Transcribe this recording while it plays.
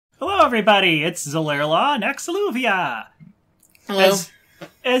everybody, it's Zalairlaw and Axiluvia. Hello.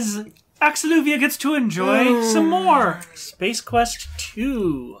 As Axiluvia gets to enjoy some more Space Quest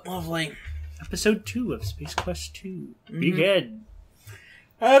 2. Lovely. Episode 2 of Space Quest 2. Begin.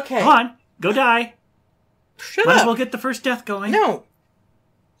 Okay. Come on, go die. Shut Might up. as well get the first death going. No.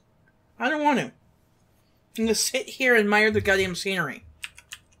 I don't want to. I'm going to sit here and admire the goddamn scenery.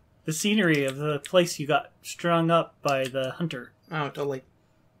 The scenery of the place you got strung up by the hunter. Oh, totally.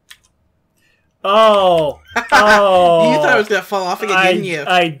 Oh. You thought I was going to fall off again, didn't you?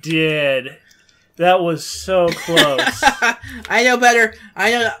 I did. That was so close. I know better. I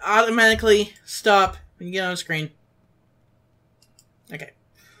know to automatically stop when you get on the screen. Okay.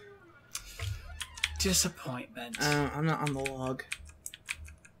 Disappointment. I'm not on the log.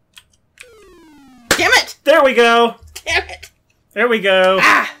 Damn it! There we go. Damn it! There we go.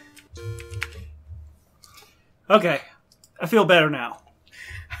 Ah! Okay. I feel better now.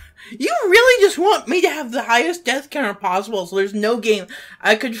 You really just want me to have the highest death counter possible, so there's no game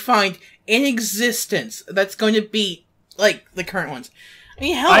I could find in existence that's going to beat, like, the current ones. I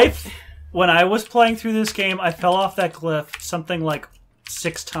mean, hell... When I was playing through this game, I fell off that cliff something like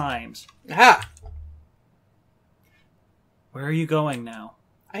 6 times. Aha! Where are you going now?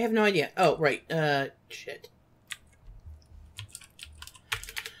 I have no idea. Oh, right. Shit.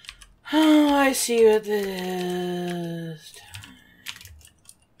 Oh, I see what this...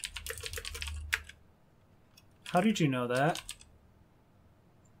 How did you know that?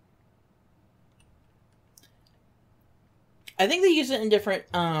 I think they use it in different,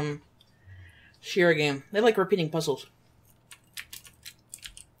 Shira game. They like repeating puzzles.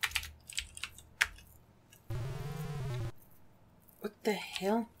 What the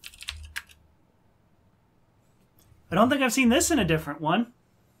hell? I don't think I've seen this in a different one.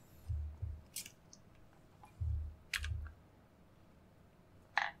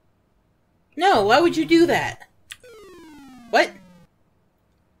 No, why would you do that? What?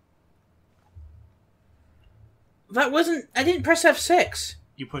 That wasn't... I didn't press F6.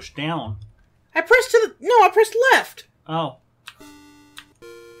 You pushed down. I pressed to the... No, I pressed left. Oh.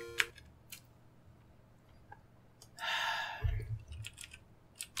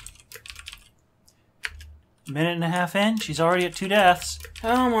 Minute and a half in, she's already at 2 deaths.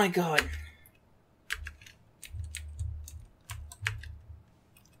 Oh my god.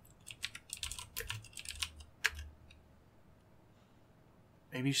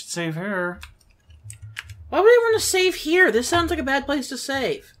 Maybe you should save her. Why would I want to save here? This sounds like a bad place to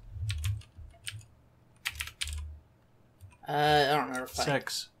save. I don't remember.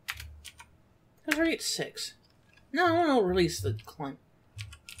 6. I was already at 6. No, I want to release the climb.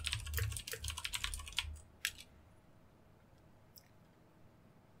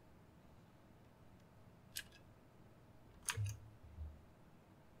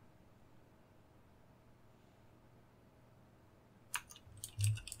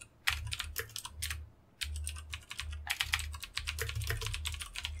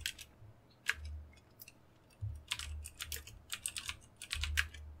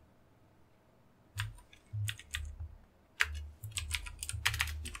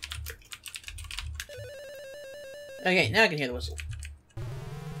 Okay, now I can hear the whistle. I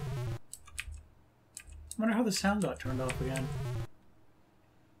wonder how the sound got turned off again.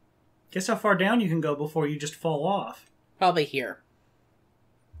 Guess how far down you can go before you just fall off. Probably here.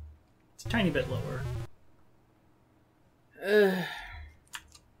 It's a tiny bit lower. Ugh.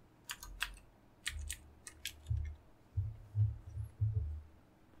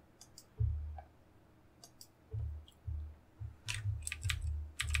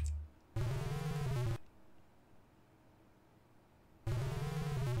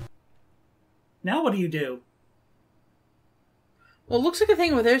 Now what do you do? Well, it looks like a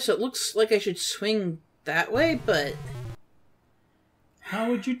thing over there, so it looks like I should swing that way, but... How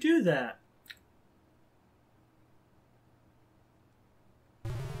would you do that?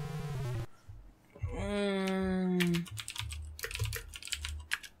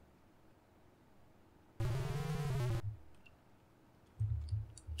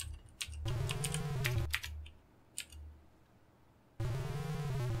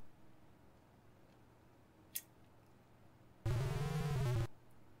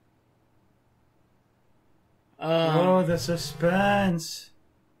 Oh, the suspense.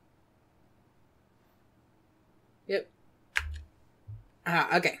 Yep.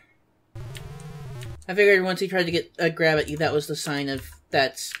 Ah, okay. I figured once he tried to get a grab at you, that was the sign of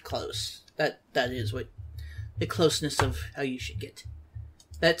that's close. That is what the closeness of how you should get.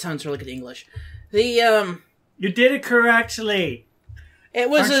 That sounds really good English. The You did it correctly. It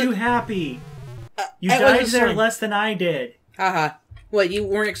was Aren't you happy? You it died was a there sign. less than I did. Haha. What, you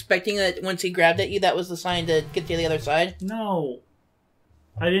weren't expecting that once he grabbed at you, that was the sign to get to the other side? No.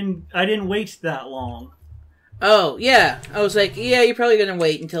 I didn't wait that long. Oh, yeah. I was like, yeah, you're probably gonna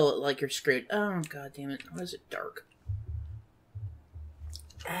wait until, like, you're screwed. Oh, god damn it. Why is it dark?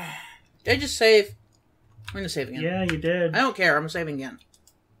 Did I just save? I'm gonna save again. Yeah, you did. I don't care. I'm saving again.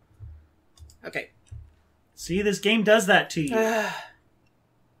 Okay. See, this game does that to you.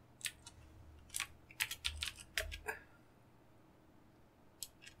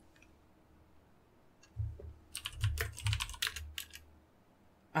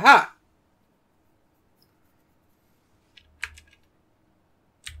 Aha!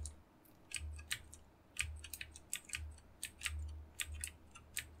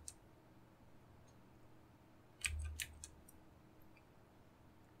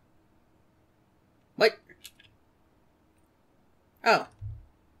 What? Oh.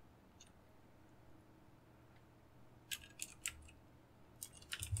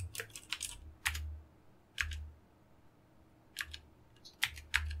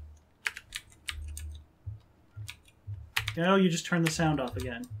 No, you just turn the sound off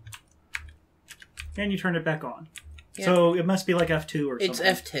again. And you turn it back on. Yeah. So it must be like F2 or It's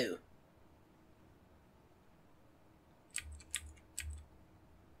something. F2.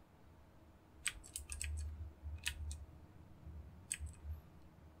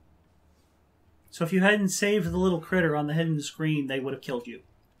 So if you hadn't saved the little critter on the hidden screen, they would have killed you.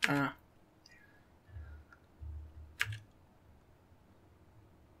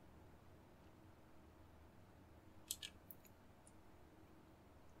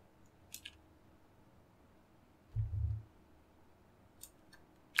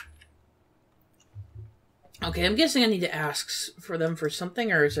 Okay, I'm guessing I need to ask for them for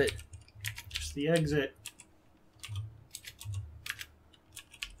something, or is it... Just the exit.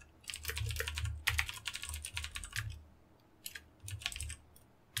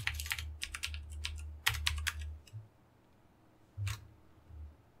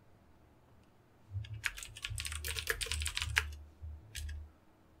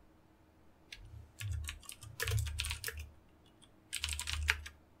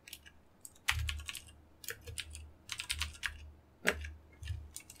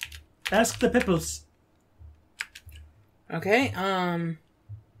 Ask the Pippos. Okay,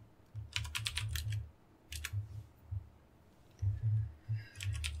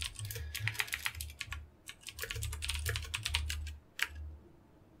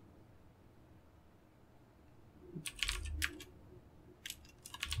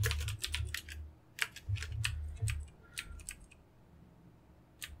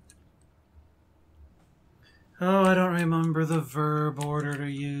 Oh, I don't remember the verb order to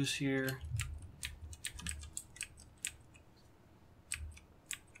use here.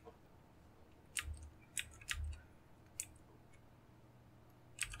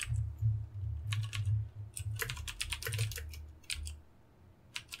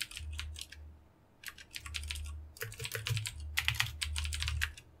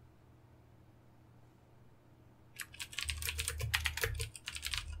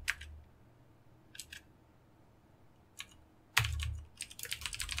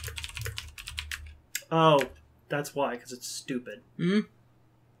 Oh, that's why, because it's stupid. Hmm?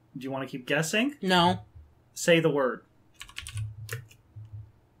 Do you want to keep guessing? No. Say the word.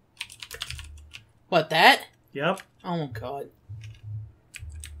 What, that? Yep. Oh my god.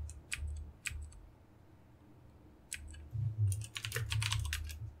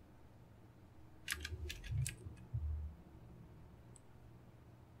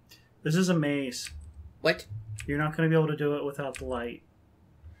 This is a maze. What? You're not going to be able to do it without the light.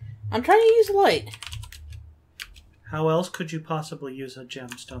 I'm trying to use light. How else could you possibly use a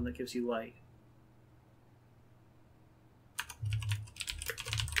gemstone that gives you light?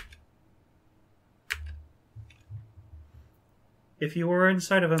 If you were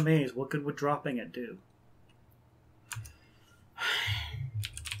inside of a maze, what good would dropping it do?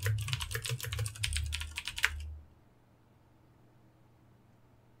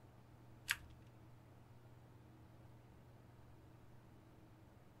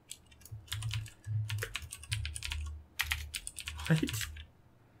 What?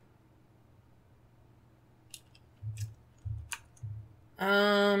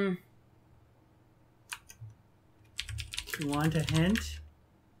 You want a hint?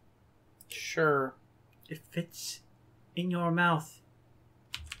 Sure. It fits in your mouth.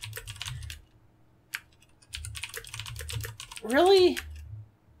 Really?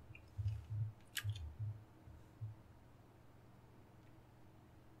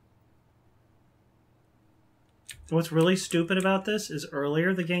 What's really stupid about this is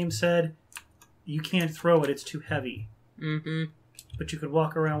earlier the game said you can't throw it, it's too heavy. Mm-hmm. but you could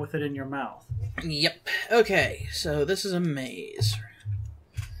walk around with it in your mouth. Yep. Okay, so this is a maze.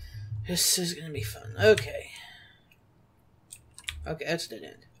 This is gonna be fun. Okay. Okay, that's dead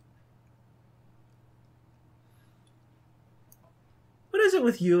end. What is it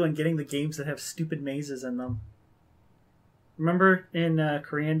with you and getting the games that have stupid mazes in them? Remember in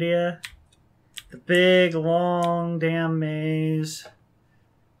Corandia? The big, long, damn maze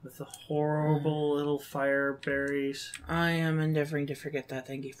with the horrible little fire berries. I am endeavoring to forget that.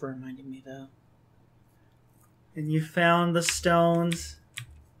 Thank you for reminding me, though. And you found the stones.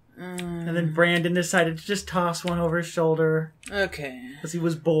 And then Brandon decided to just toss one over his shoulder. Okay. Because he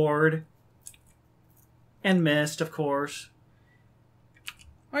was bored. And missed, of course.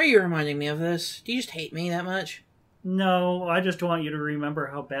 Why are you reminding me of this? Do you just hate me that much? No, I just want you to remember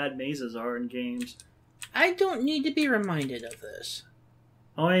how bad mazes are in games. I don't need to be reminded of this.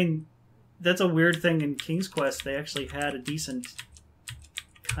 I mean, that's a weird thing in King's Quest. They actually had a decent...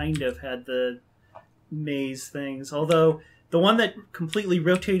 kind of had the maze things. Although, the one that completely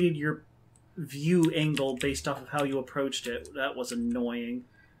rotated your view angle based off of how you approached it, that was annoying.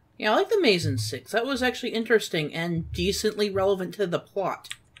 Yeah, I like the maze in 6. That was actually interesting and decently relevant to the plot.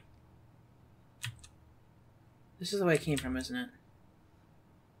 This is the way I came from, isn't it?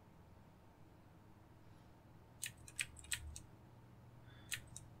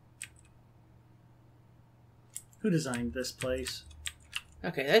 Who designed this place?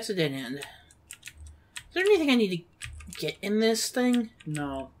 Okay, that's a dead end. Is there anything I need to get in this thing?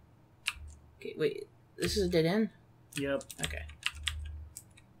 No. Okay, wait. This is a dead end? Yep. Okay.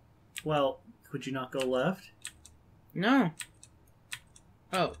 Well, could you not go left? No.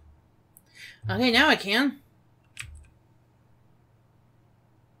 Oh. Okay, now I can.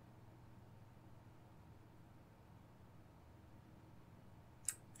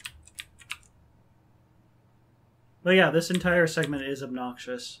 But yeah, this entire segment is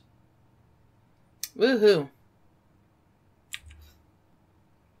obnoxious. Woohoo.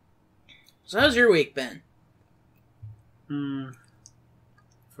 So how's your week been?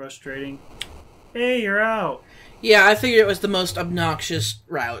 Frustrating. Hey, you're out. Yeah, I figured it was the most obnoxious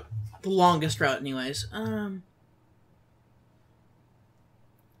route. The longest route, anyways.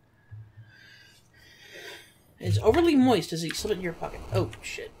 It's overly moist. Does it slip in your pocket? Oh,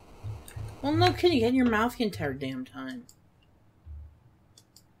 shit. Well, no kidding. You had in your mouth the entire damn time.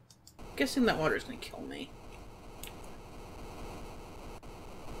 Guessing that water is gonna kill me.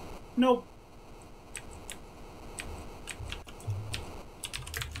 Nope.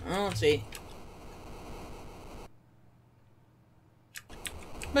 Well, let's see.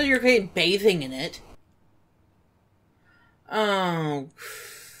 But you're okay bathing in it. Oh.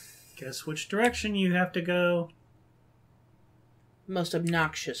 Guess which direction you have to go. Most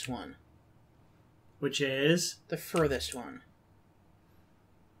obnoxious one. Which is? The furthest one.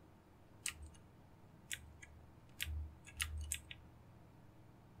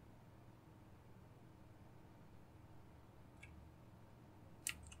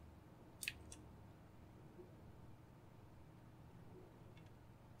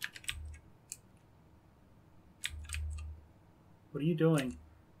 What are you doing?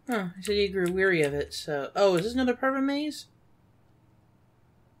 Huh, I said you grew weary of it, so... Oh, is this another part of a maze?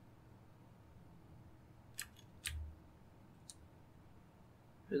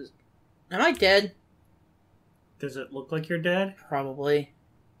 Am I dead? Does it look like you're dead? Probably.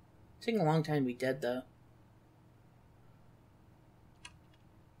 It's taking a long time to be dead, though.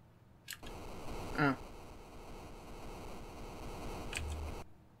 Oh.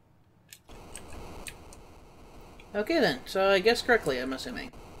 Okay then, so I guessed correctly, I'm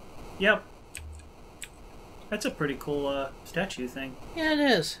assuming. Yep. That's a pretty cool statue thing. Yeah, it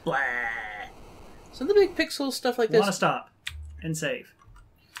is. Blah. Some of the big pixel stuff like You this... want to stop and save.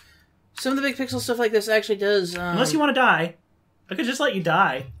 Some of the big pixel stuff like this actually does... Unless you want to die. I could just let you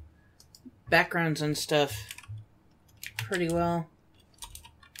die. Backgrounds and stuff pretty well.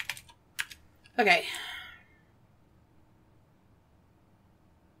 Okay.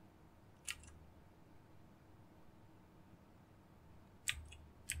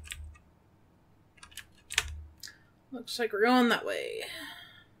 Looks like we're going that way.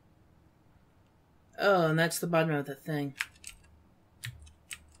 Oh, and that's the bottom of the thing.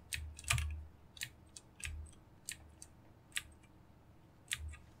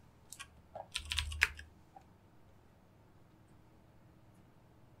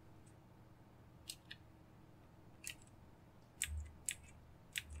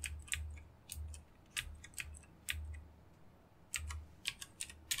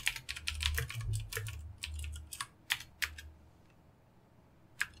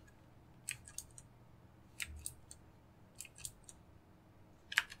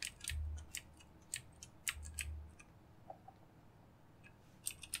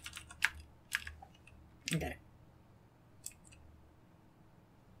 Okay.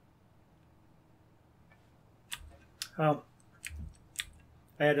 Oh.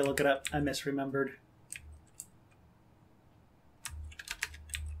 I had to look it up. I misremembered.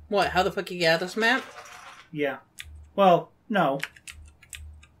 What? How the fuck you get out of this map? Yeah. Well, no.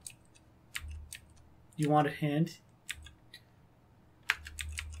 You want a hint?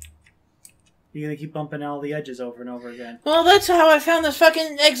 You're gonna keep bumping all the edges over and over again. Well, that's how I found the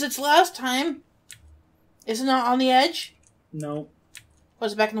fucking exits last time. Is it not on the edge? No.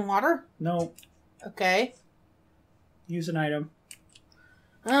 Was it back in the water? No. Okay. Use an item.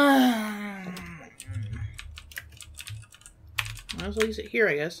 Might as well use it here,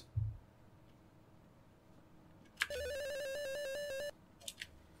 I guess.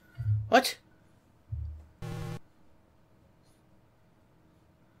 What?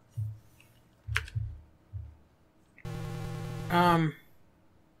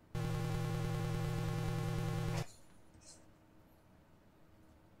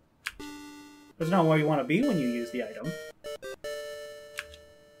 That's not where you want to be when you use the item.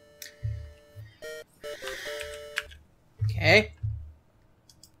 Okay.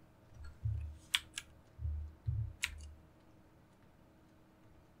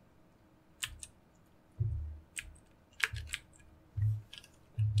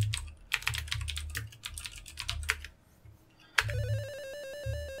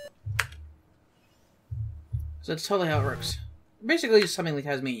 So that's totally how it works. Basically, it's something like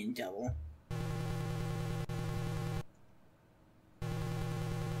Tasmanian Devil.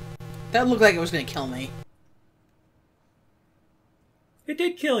 That looked like it was going to kill me. It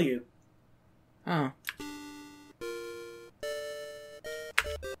did kill you. Oh.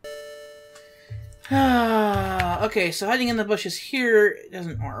 Okay, so hiding in the bushes here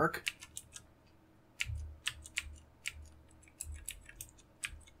doesn't work.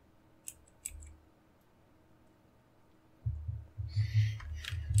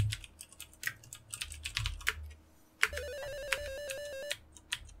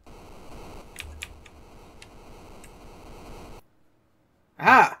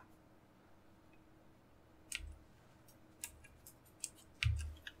 Ah!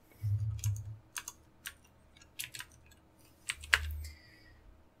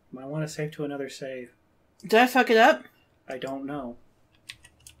 Might want to save to another save. Did I fuck it up? I don't know.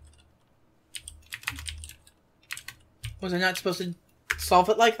 Was I not supposed to solve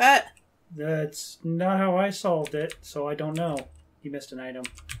it like that? That's not how I solved it, so I don't know. You missed an item.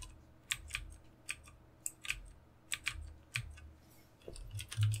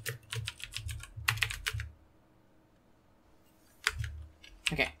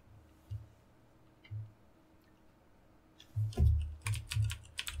 Okay.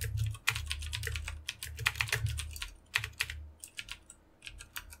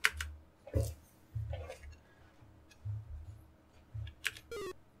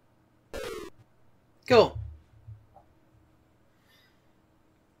 Cool.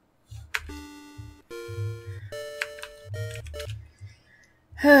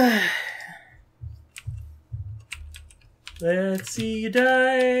 Let's see you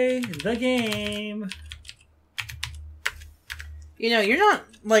die the game. You know, you're not,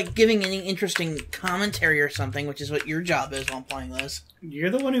 like, giving any interesting commentary or something, which is what your job is while playing this. You're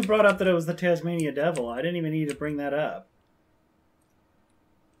the one who brought up that it was the Tasmania Devil. I didn't even need to bring that up.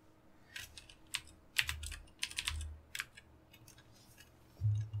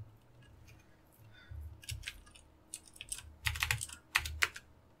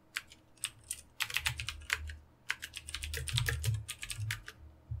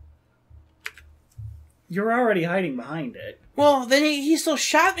 You're already hiding behind it. Well, then he still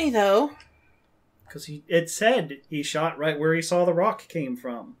shot me, though. Because it said he shot right where he saw the rock came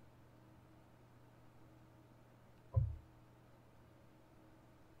from.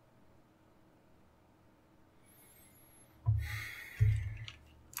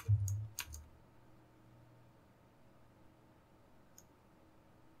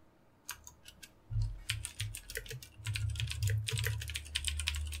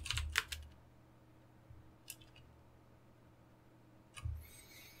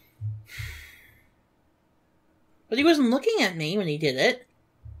 But he wasn't looking at me when he did it.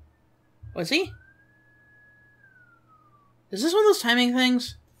 Was he? Is this one of those timing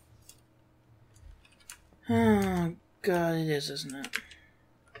things? Oh, God, it is, isn't it?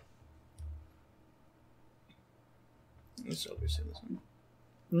 Let's oversee this one.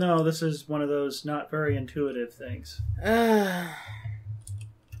 No, this is one of those not very intuitive things. How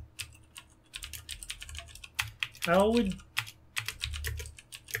would...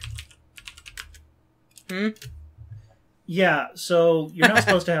 Yeah, so you're not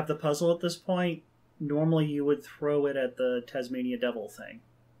supposed to have the puzzle at this point, normally you would throw it at the Tasmania Devil thing.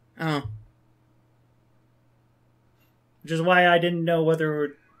 Oh. Which is why I didn't know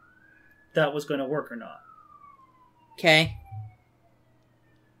whether that was going to work or not. Okay.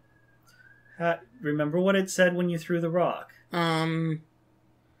 Remember what it said when you threw the rock?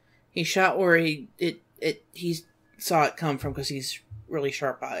 He shot where he saw it come from because he's really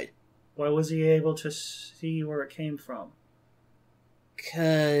sharp-eyed. Why was he able to see where it came from?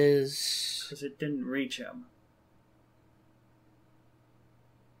 Because it didn't reach him.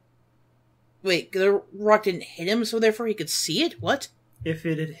 Wait, the rock didn't hit him, so therefore he could see it? What? If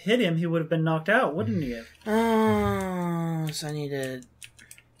it had hit him, he would have been knocked out, wouldn't he have? Oh, so I need to...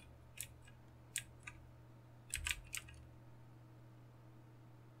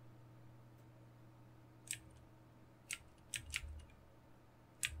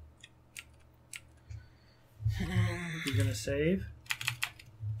 You gonna save?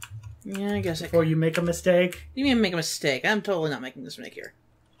 Yeah, I guess Before you make a mistake? You mean make a mistake? I'm totally not making this mistake here.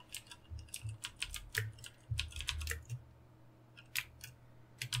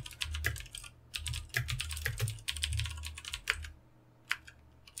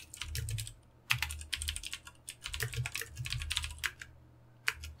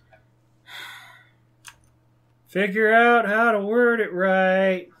 Figure out how to word it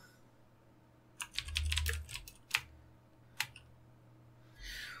right.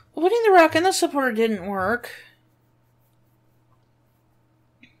 Putting the rock in the supporter didn't work.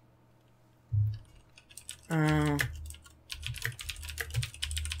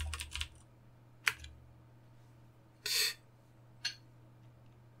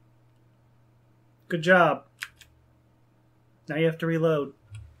 Good job. Now you have to reload.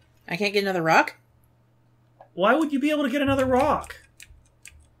 I can't get another rock? Why would you be able to get another rock?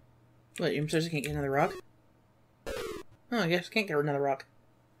 What, you seriously can't get another rock? Oh, I guess I can't get another rock.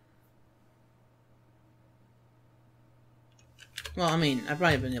 Well, I mean, I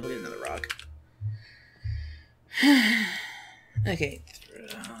might have been able to get another rock. Okay.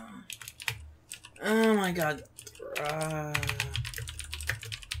 Oh my god.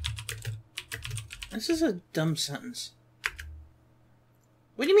 This is a dumb sentence.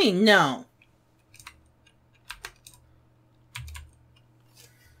 What do you mean, no?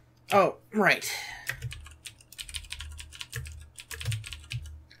 Oh, right.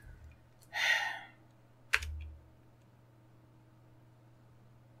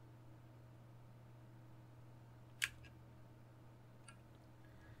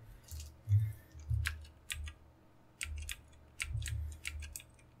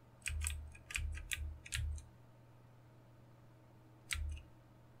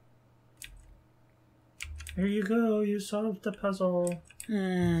 Here you go, you solved the puzzle.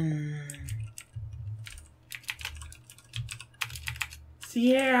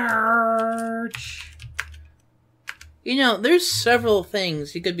 Search. You know, there's several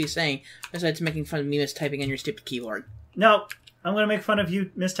things you could be saying besides making fun of me mistyping on your stupid keyboard. No, I'm going to make fun of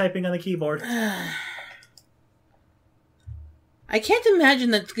you mistyping on the keyboard. I can't imagine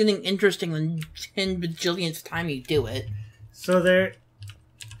that's getting interesting the 10 bajillionth time you do it. So there...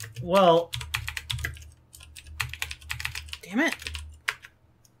 Well... Damn it.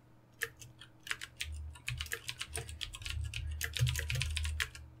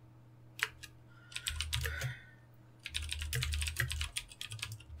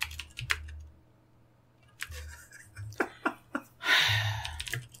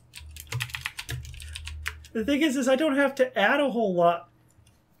 The thing is I don't have to add a whole lot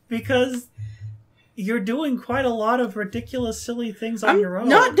because you're doing quite a lot of ridiculous, silly things on your own. I'm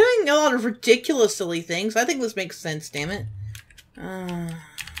not doing a lot of ridiculous, silly things. I think this makes sense, damn it.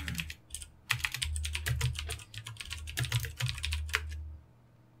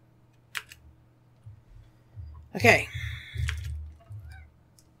 Okay.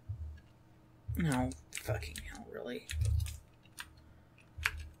 No, fucking hell, really.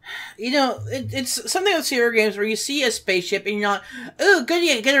 You know, it's something with serial games where you see a spaceship and you're not, oh, good,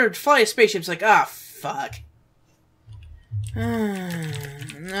 yeah, get her to fly a spaceship. It's like, ah, fuck.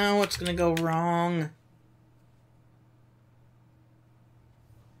 Now what's gonna go wrong?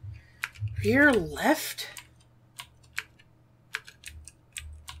 Rear left?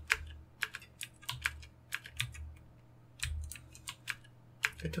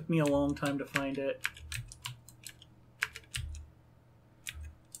 It took me a long time to find it.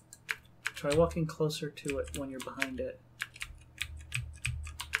 Try walking closer to it when you're behind it.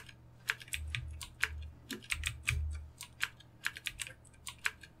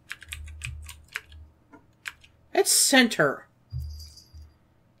 It's center.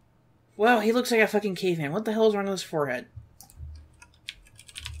 Wow, he looks like a fucking caveman. What the hell is wrong with his forehead?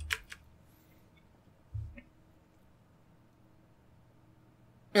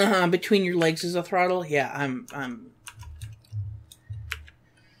 Between your legs is a throttle. Yeah, I'm.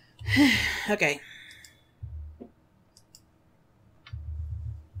 Okay.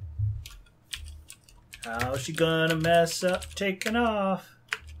 How's she gonna mess up taking off?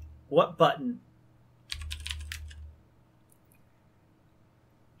 What button?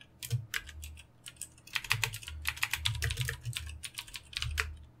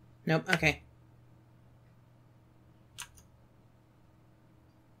 Nope. Okay.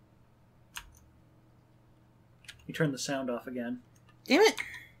 You turn the sound off again. Damn it.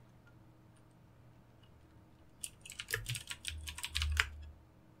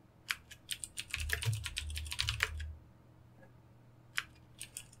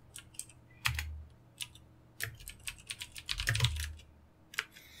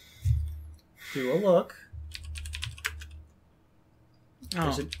 Do a look. Oh.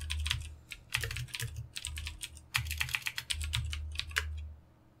 Is it...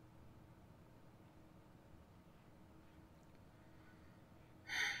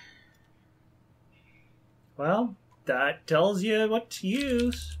 Well, that tells you what to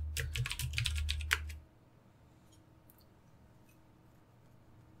use.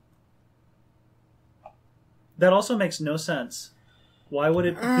 That also makes no sense. Why would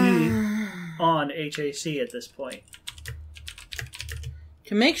it be on HAC at this point?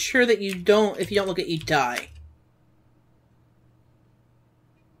 To make sure that you don't, if you don't look at, you die.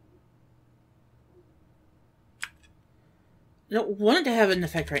 I don't want it to have an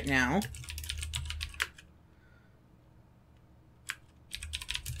effect right now.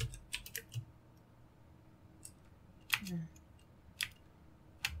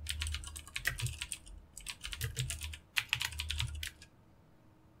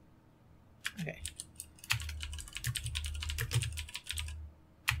 Okay.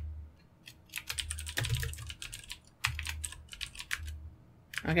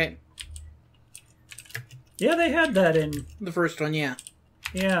 Okay. Yeah, they had that in... The first one, yeah.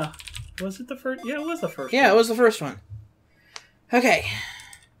 Yeah. Was it the first? Yeah, it was the first Yeah, one. it was the first one. Okay.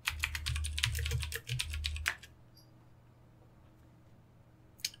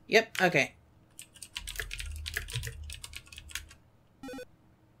 Yep, okay.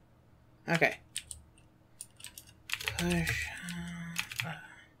 Okay. Push.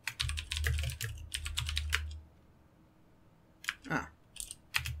 Ah.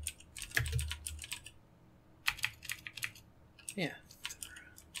 Yeah.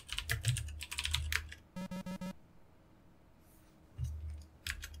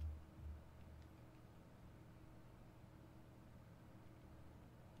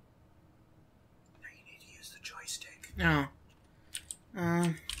 Now you need to use the joystick. No.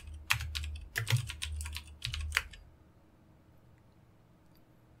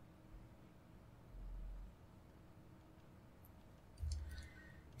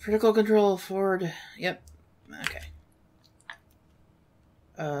 Vertical control forward. Yep. Okay.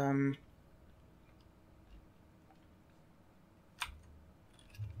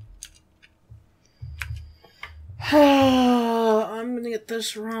 I'm gonna get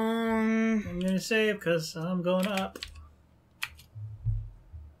this wrong. I'm gonna save because I'm going up.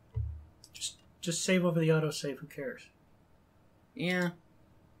 Just save over the autosave. Who cares? Yeah.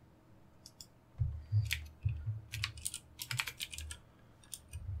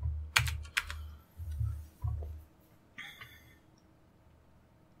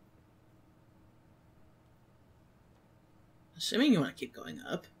 Assuming you want to keep going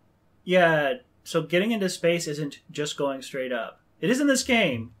up. Yeah. So getting into space isn't just going straight up. It is in this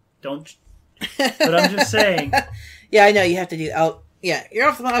game. Don't. But I'm just saying. Yeah, I know you have to do. Oh, yeah, you're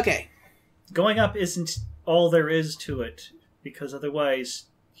off the. Okay. Going up isn't all there is to it, because otherwise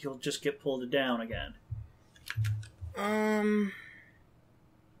you'll just get pulled down again.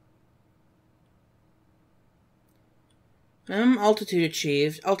 Altitude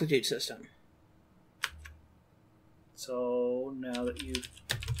achieved. Altitude system. So now that you've...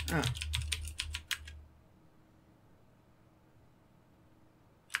 Oh.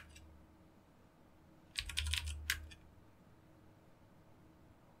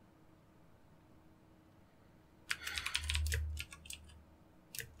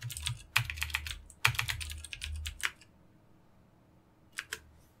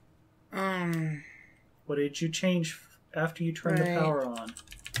 What did you change after you turned the power on?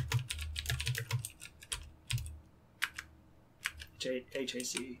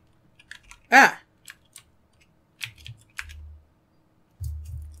 HAC. Ah!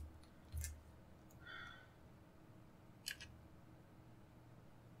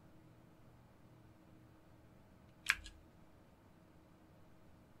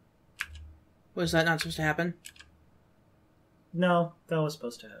 Was that not supposed to happen? No, that was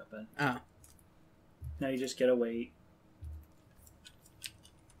supposed to happen. Oh. Now you just gotta wait.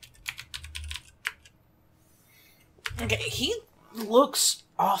 Okay, he looks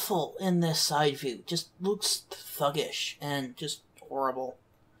awful in this side view. Just looks thuggish and just horrible.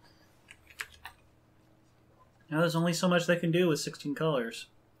 Now there's only so much they can do with 16 colors.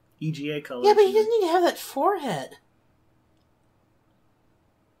 EGA colors. Yeah, but he doesn't need to have that forehead.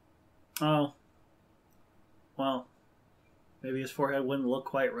 Oh. Well. Maybe his forehead wouldn't look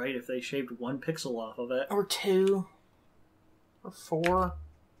quite right if they shaved 1 pixel off of it. Or 2. Or 4.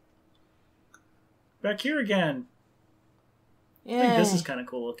 Back here again. Yeah. I think this is kind of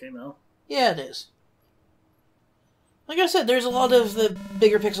cool looking, though. Yeah, it is. Like I said, there's a lot of the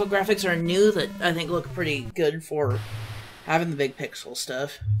bigger pixel graphics are new that I think look pretty good for having the big pixel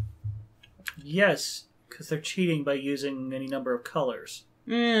stuff. Yes, because they're cheating by using any number of colors.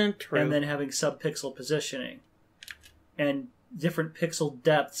 True. And then having sub-pixel positioning. And different pixel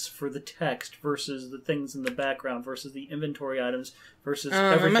depths for the text versus the things in the background versus the inventory items versus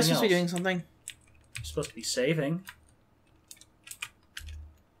everything am I else. supposed to be doing something? You're supposed to be saving.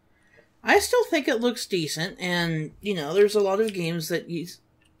 I still think it looks decent, and, you know, there's a lot of games that use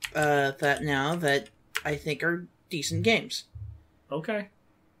that now that I think are decent games. Okay.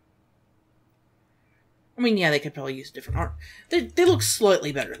 I mean, yeah, they could probably use different art. They look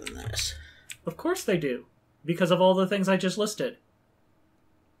slightly better than this. Of course they do. Because of all the things I just listed.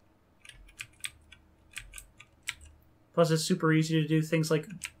 Plus, it's super easy to do things like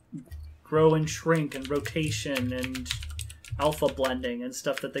grow and shrink and rotation and alpha blending and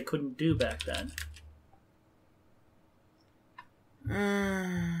stuff that they couldn't do back then.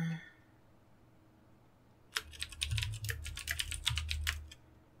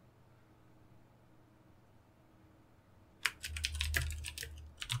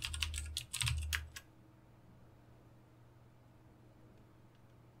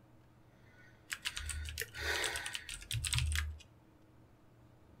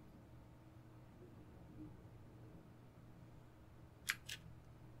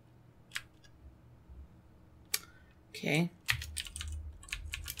 Okay.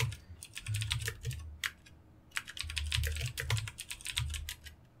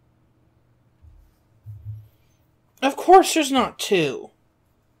 Of course there's not 2.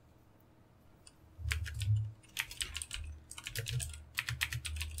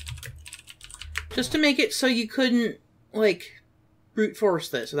 Just to make it so you couldn't, like, brute force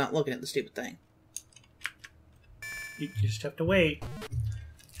this without looking at the stupid thing. You just have to wait.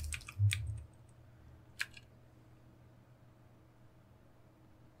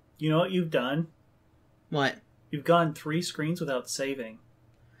 You know what you've done? What? You've gone 3 screens without saving.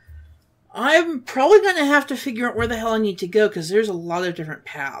 I'm probably going to have to figure out where the hell I need to go, because there's a lot of different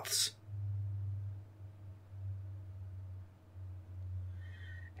paths.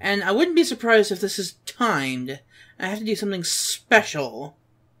 And I wouldn't be surprised if this is timed. I have to do something special.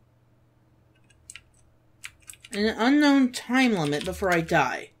 An unknown time limit before I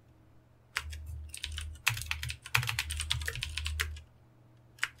die.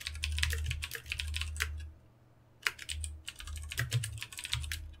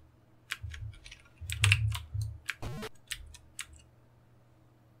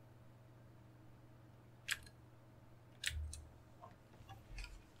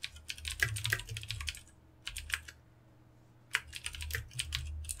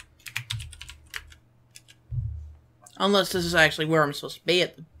 Unless this is actually where I'm supposed to be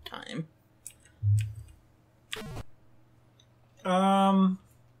at the time.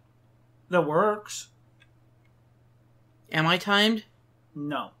 That works. Am I timed?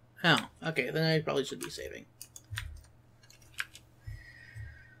 No. Oh, okay, then I probably should be saving.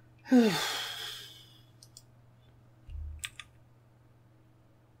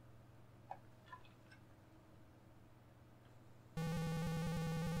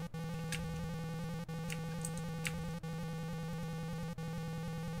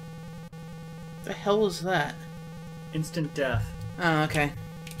 The hell was that? Instant death. Oh, okay.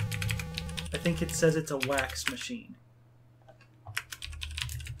 I think it says it's a wax machine.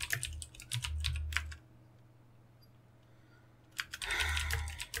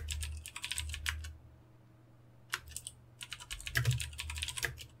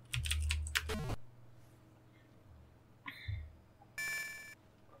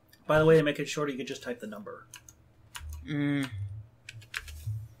 By the way, to make it shorter, you could just type the number.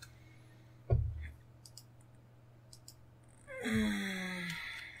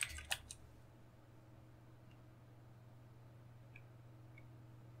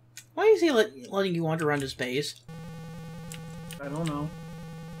 Why is he letting you wander around his base? I don't know.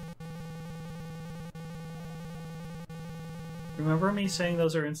 Remember me saying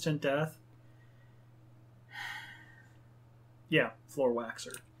those are instant death? Yeah, floor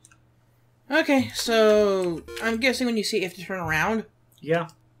waxer. Okay, so I'm guessing when you see it, you have to turn around? Yeah.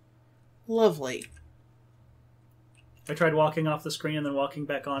 Lovely. I tried walking off the screen and then walking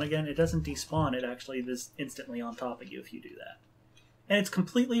back on again. It doesn't despawn. It actually is instantly on top of you if you do that. And it's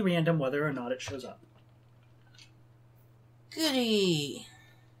completely random whether or not it shows up. Goody.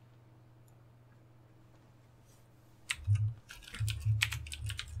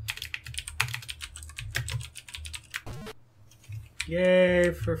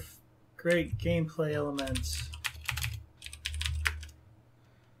 Yay for great gameplay elements.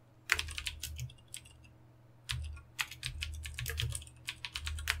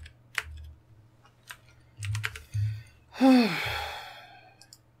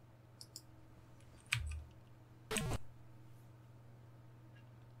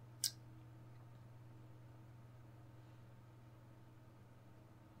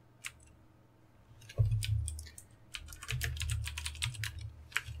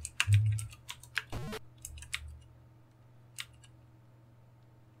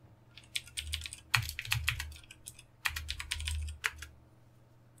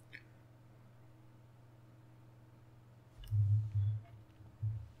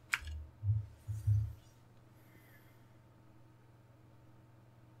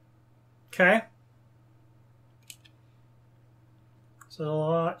 Okay. So a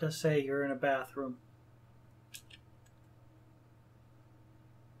lot to say you're in a bathroom.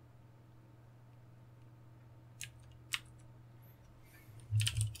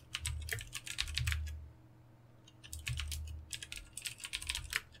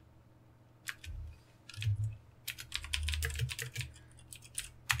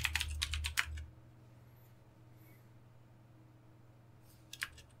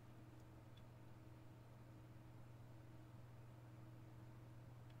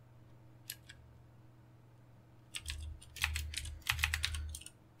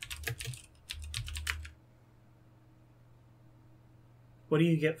 What do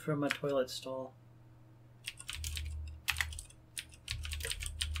you get from a toilet stall?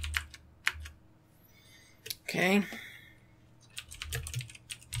 Okay.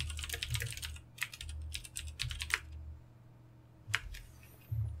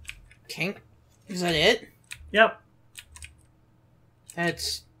 Okay. Is that it? Yep.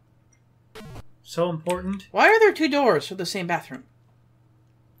 That's... So important. Why are there two doors for the same bathroom?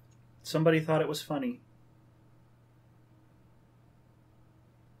 Somebody thought it was funny.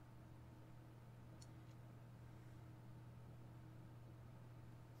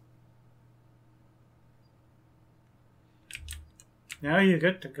 Now you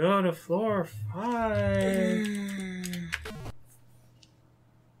get to go to floor 5.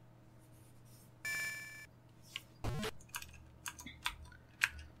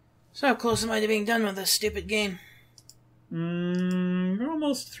 So how close am I to being done with this stupid game? You're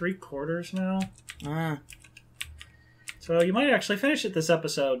almost 3/4 now. Ah. So you might actually finish it this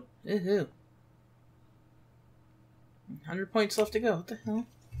episode. Woohoo. 100 points left to go. What the hell?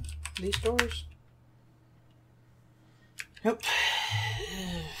 These doors? Nope.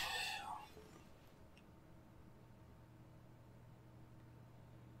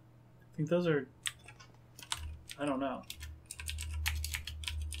 I think those are... I don't know.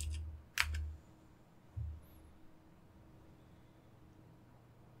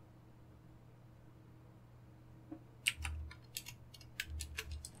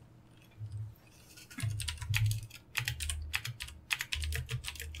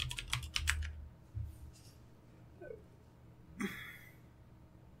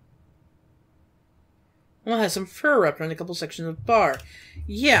 Well, it has some fur wrapped around a couple sections of bar.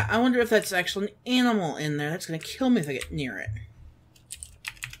 Yeah, I wonder if that's actually an animal in there. That's going to kill me if I get near it.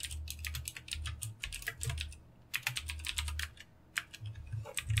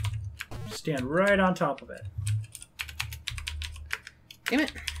 Stand right on top of it. Damn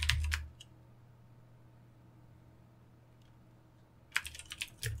it.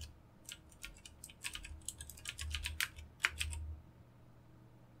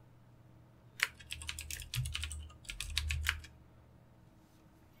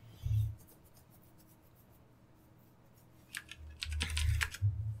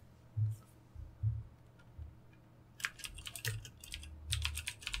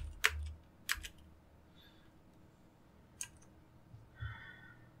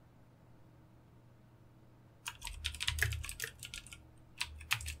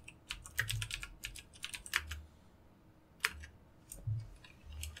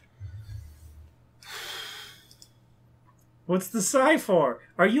 What's the sigh for?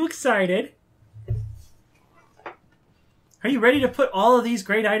 Are you excited? Are you ready to put all of these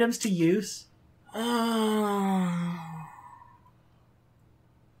great items to use?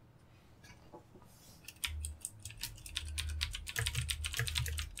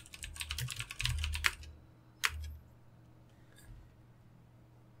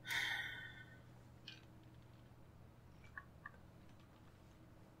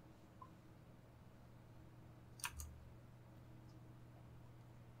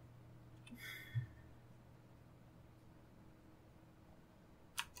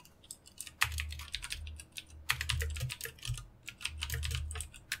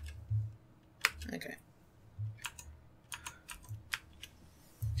 Okay.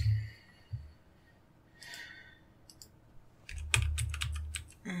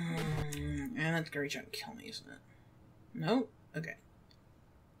 And that's gonna reach out and kill me, isn't it? No? Okay.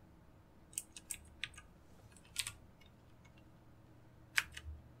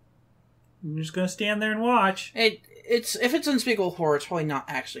 I'm just gonna stand there and watch. It's if it's unspeakable horror, it's probably not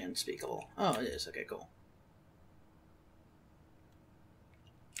actually unspeakable. Oh, it is. Okay, cool.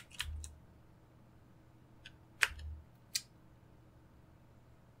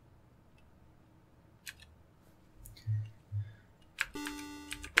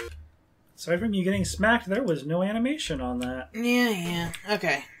 Aside from you getting smacked, there was no animation on that. Yeah.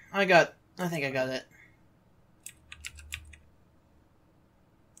 Okay. I think I got it.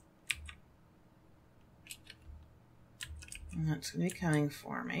 And that's gonna be coming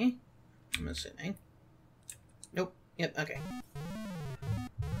for me. I'm assuming. Nope. Yep, okay.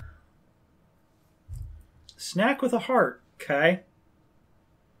 Snack with a heart, okay?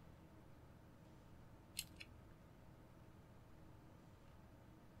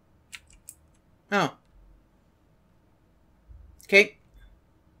 Oh. Okay.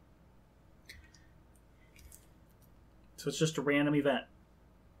 So it's just a random event.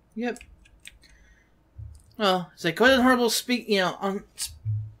 Yep. Well, it's like quite an horrible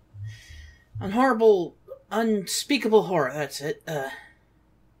horrible, unspeakable horror. That's it.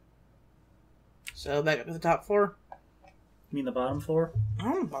 So back up to the top floor. You mean the bottom floor?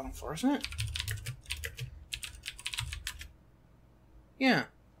 Oh, the bottom floor, isn't it? Yeah.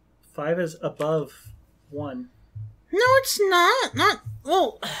 5 is above 1. No, it's not.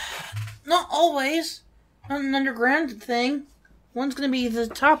 Not always. Not an underground thing. One's gonna be the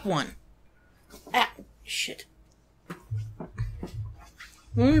top one. Ah, shit.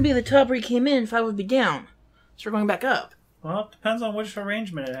 One would be the top where he came in, 5 would be down. So we're going back up. Well, it depends on which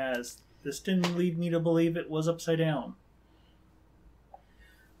arrangement it has. This didn't lead me to believe it was upside down.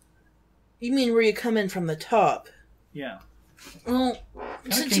 You mean where you come in from the top? Yeah. Well,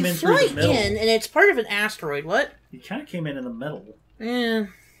 since you in fly through the middle. in, and it's part of an asteroid, what? You kind of came in the middle. Yeah.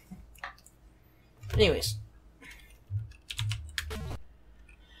 Anyways.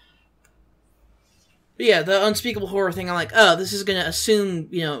 But yeah, the unspeakable horror thing, I'm like, oh, this is gonna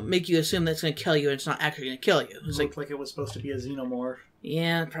make you assume that's gonna kill you, and it's not actually gonna kill you. It looked like it was supposed to be a xenomorph.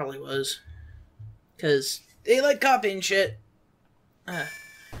 Yeah, it probably was. Because they like copying shit.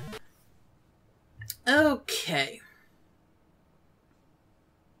 Okay.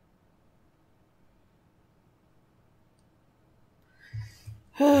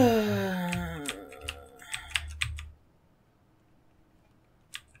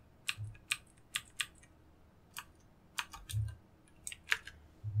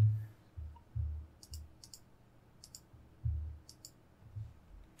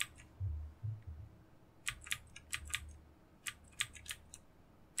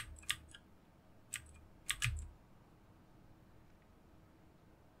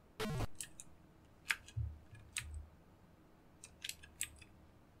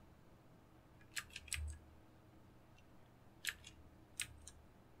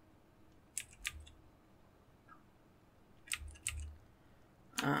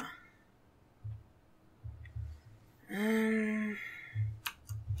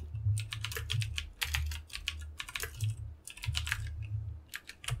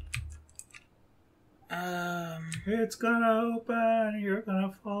 It's gonna open, you're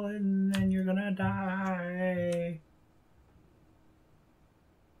gonna fall in, and you're gonna die.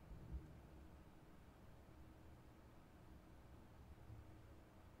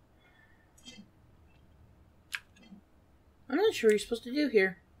 I'm not sure what you're supposed to do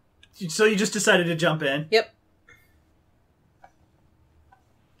here. So you just decided to jump in? Yep.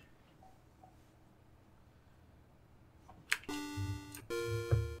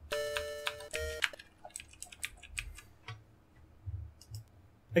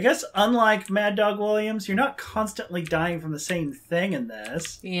 I guess unlike Mad Dog Williams, you're not constantly dying from the same thing in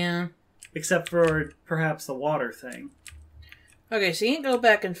this. Yeah. Except for perhaps the water thing. Okay, so you can go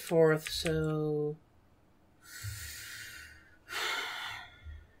back and forth, so...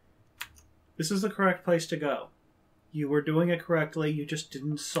 This is the correct place to go. You were doing it correctly, you just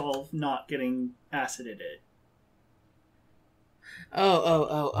didn't solve not getting acid in it.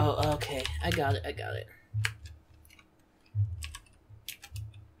 Oh, okay. I got it. I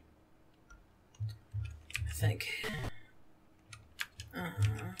think.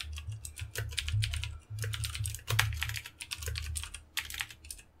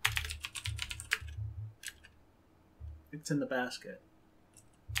 It's in the basket.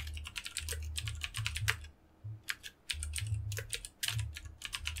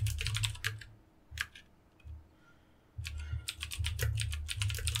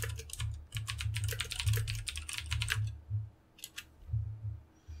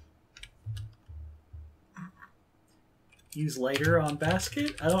 Use later on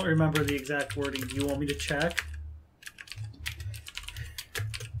basket? I don't remember the exact wording. Do you want me to check?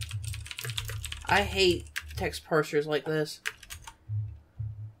 I hate text parsers like this.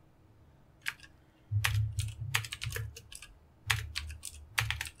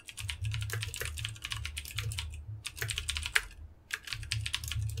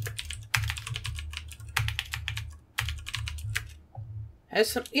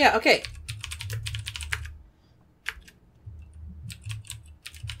 Has some, yeah, okay.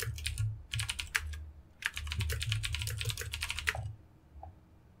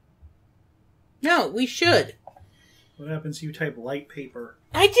 No, we should. What happens if you type light paper?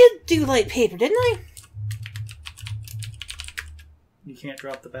 I did do light paper, didn't I? You can't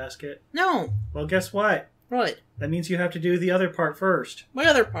drop the basket? No. Well, guess what? What? That means you have to do the other part first. What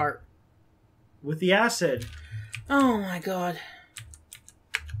other part? With the acid. Oh my god.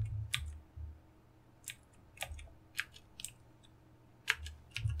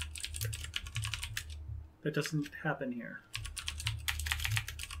 That doesn't happen here.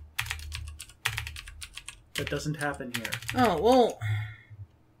 That doesn't happen here. Oh, well...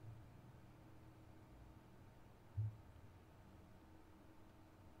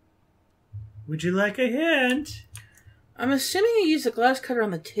 Would you like a hint? I'm assuming you use a glass cutter on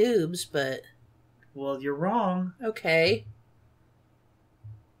the tubes, but... Well, you're wrong. Okay.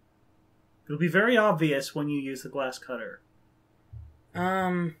 It'll be very obvious when you use the glass cutter.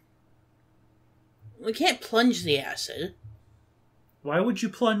 We can't plunge the acid. Why would you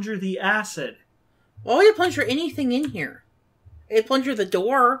plunger the acid? Why would you plunger anything in here? It'd plunger the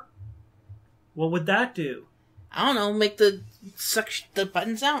door. What would that do? I don't know, make the suck the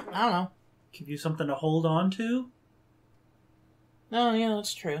buttons out? I don't know. Give you something to hold on to? Oh, yeah,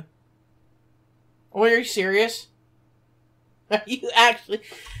 that's true. Oh, are you serious? Are you actually...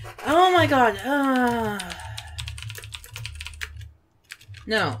 Oh my god.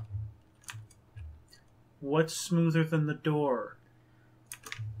 No. What's smoother than the door?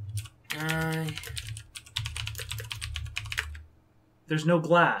 There's no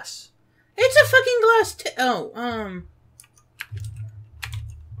glass. It's a fucking glass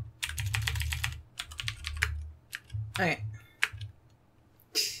Okay.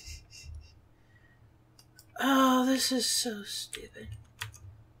 Oh, this is so stupid.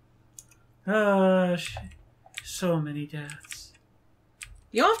 So many deaths.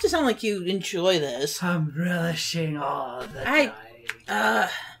 You don't have to sound like you enjoy this. I'm relishing all the dying.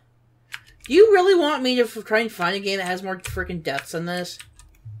 You really want me to try and find a game that has more freaking deaths than this?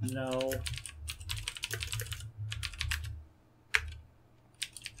 No.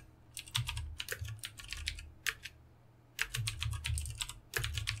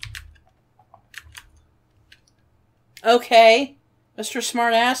 Okay, Mr.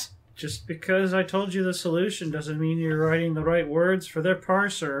 Smartass. Just because I told you the solution doesn't mean you're writing the right words for their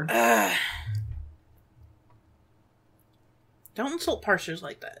parser. Don't insult parsers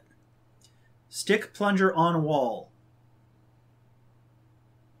like that. Stick plunger on wall.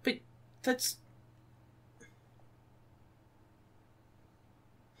 But that's...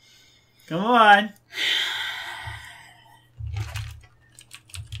 Come on.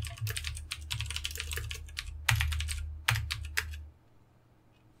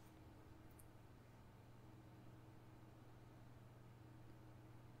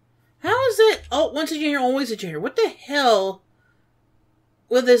 How is it? Oh, once a junior, always a junior. What the hell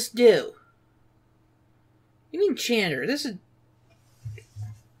will this do? You mean Chandler? This is...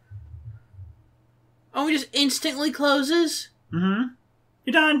 Oh, it just instantly closes? Mm-hmm.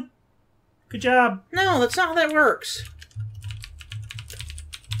 You're done. Good job. No, that's not how that works.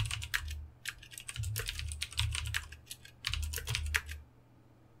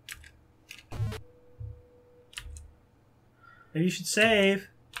 Maybe you should save.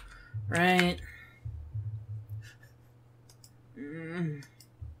 Right.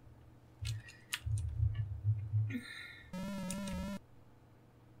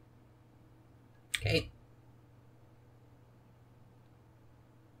 Okay.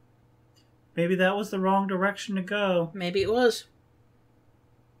 Maybe that was the wrong direction to go. Maybe it was.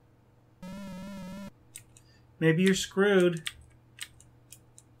 Maybe you're screwed.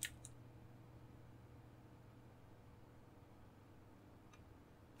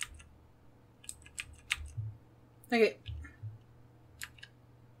 Okay.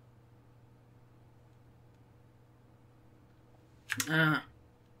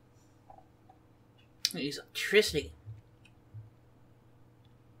 Use electricity.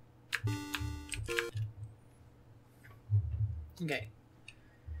 Okay.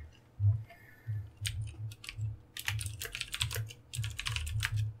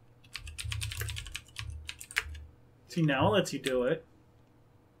 See, now it lets you do it.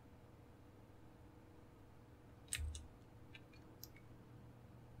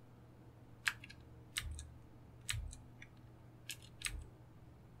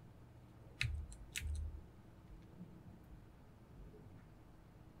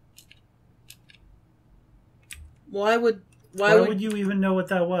 Why would you even know what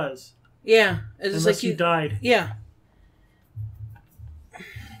that was? Yeah, it's Unless like you died. Yeah.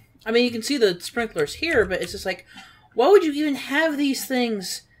 I mean, you can see the sprinklers here, but it's just like, why would you even have these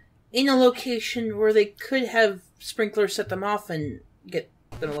things in a location where they could have sprinklers set them off and get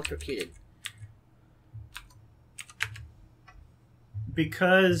them electrocuted?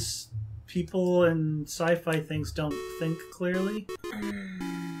 Because people in sci-fi things don't think clearly.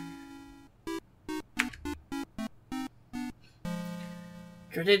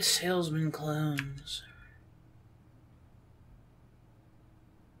 Dreaded salesman clones.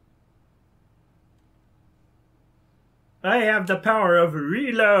 I have the power of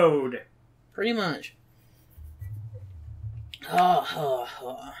reload. Pretty much.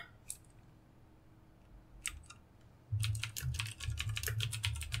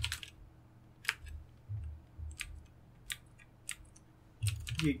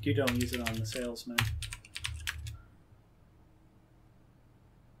 You don't use it on the salesman.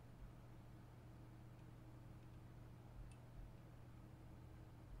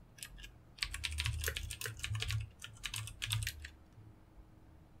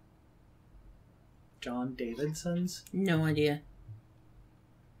 John Davidson's? No idea.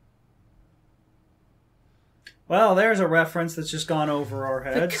 Well, there's a reference that's just gone over our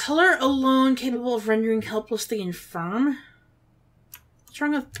heads. The color alone capable of rendering helpless the infirm?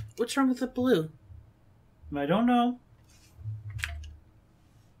 What's wrong with the blue? I don't know.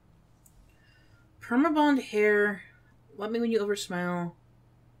 Permabond hair. Let me when you oversmile.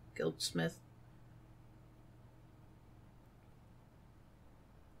 Goldsmith.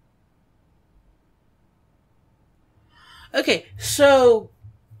 Okay, so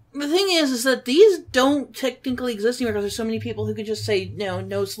the thing is that these don't technically exist anymore because there's so many people who could just say,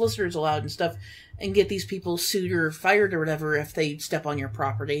 no solicitors allowed and stuff, and get these people sued or fired or whatever if they step on your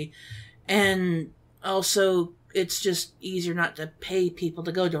property. And also, it's just easier not to pay people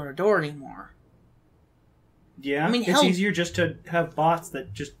to go door to door anymore. Yeah, I mean, it's easier just to have bots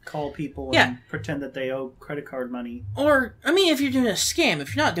that just call people and pretend that they owe credit card money. Or, I mean, if you're doing a scam,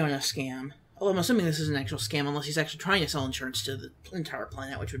 if you're not doing a scam... Although I'm assuming this is an actual scam, unless he's actually trying to sell insurance to the entire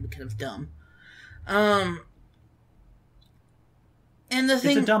planet, which would be kind of dumb. And the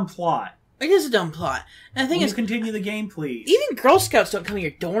thing... It's a dumb plot. It is a dumb plot. And the thing is... continue the game, please. Even Girl Scouts don't come to your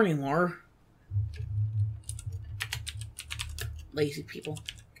door anymore. Lazy people.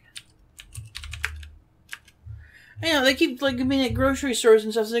 I know, they keep, like, being at grocery stores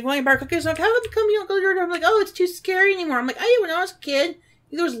and stuff. It's like, well, you buy cookies? Like, how come you don't go to your door? I'm like, oh, it's too scary anymore. I'm like, I did when I was a kid.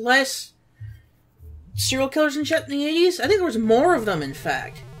 There was less serial killers and shit in the 80s. I think there was more of them, in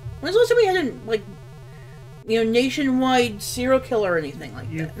fact. When's the last time we had a, nationwide serial killer or anything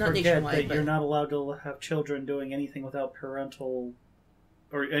like that? Not nationwide, but you're not allowed to have children doing anything without parental...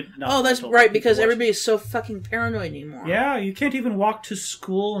 that's right, because everybody's so fucking paranoid anymore. Yeah, you can't even walk to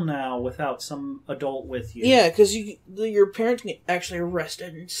school now without some adult with you. Yeah, because your parents get actually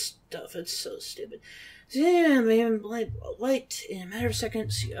arrested and stuff. It's so stupid. Yeah, man, light in a matter of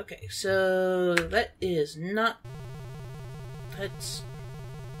seconds. Okay, so that is not... That's...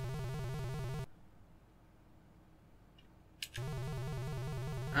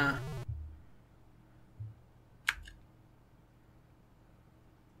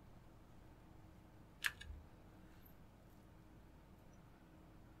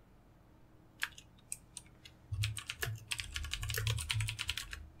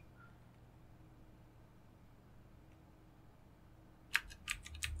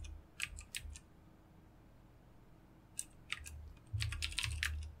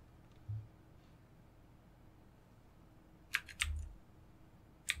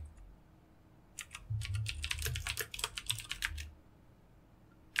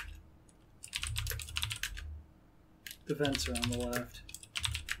 The vents are on the left.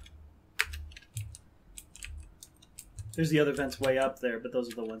 There's the other vents way up there, but those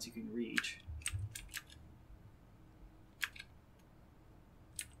are the ones you can reach.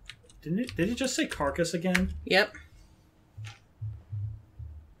 Did it just say carcass again? Yep.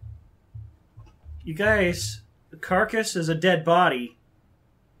 You guys, the carcass is a dead body.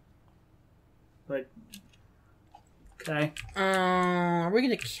 But okay. Are we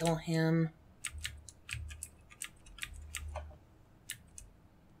gonna kill him?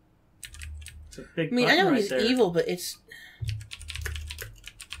 It's a big I mean, I know button he's right there. evil, but it's...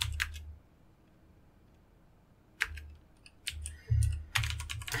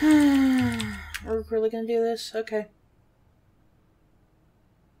 We're really gonna do this? Okay.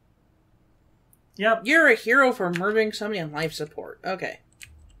 Yep. You're a hero for murdering somebody on life support. Okay.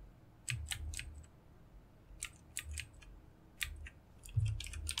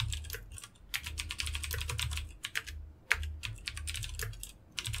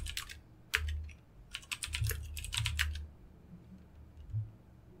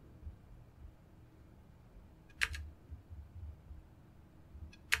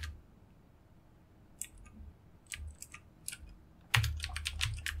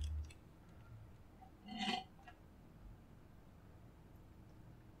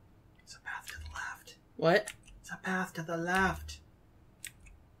 It's a path to the left. What? It's a path to the left.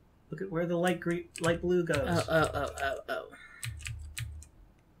 Look at where the light blue goes. Oh.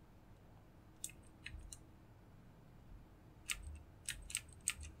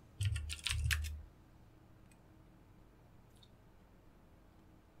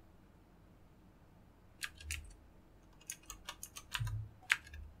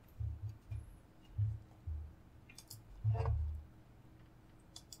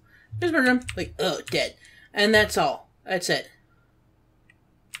 Just murder him. Like, oh, dead. And that's all. That's it.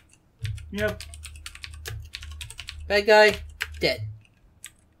 Yep. Bad guy, dead.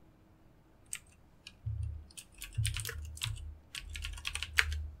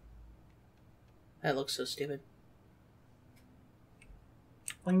 That looks so stupid.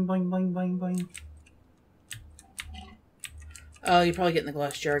 Boing, boing, boing, boing, boing. Oh, you're probably getting the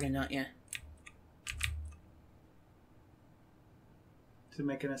glass jar again, don't you? Is it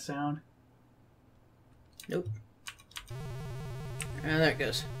making a sound? Nope. Ah, there it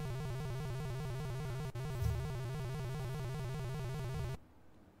goes.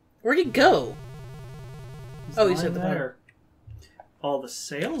 Where'd he go? Oh, he's at the bottom. there. All the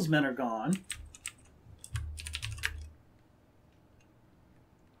salesmen are gone.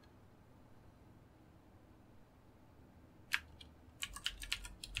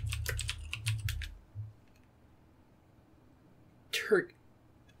 Turk.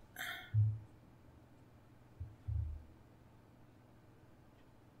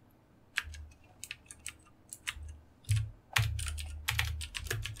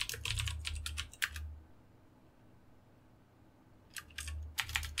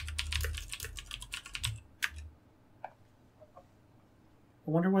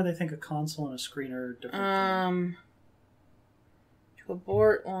 I wonder why they think a console and a screen are different. To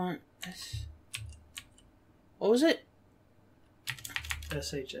abort on... What was it?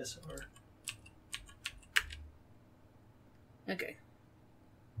 SHSR. Okay.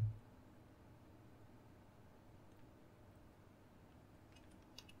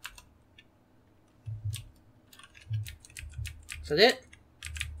 Is that it?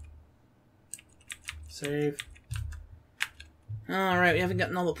 Save. Alright, we haven't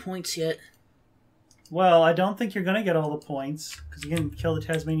gotten all the points yet. Well, I don't think you're going to get all the points, because you can kill the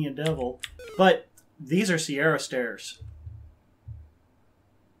Tasmanian Devil. But these are Sierra Stairs.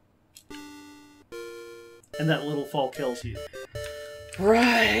 And that little fall kills you.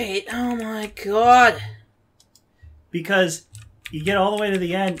 Right! Oh my god! Because you get all the way to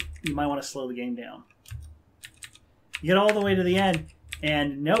the end, you might want to slow the game down. You get all the way to the end,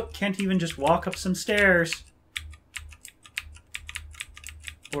 and nope, can't even just walk up some stairs.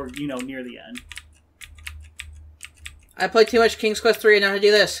 Or, you know, near the end. I played too much King's Quest 3 and know how to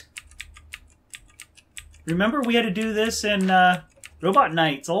do this. Remember we had to do this in Robot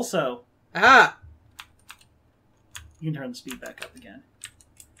Knights also. Ah! You can turn the speed back up again.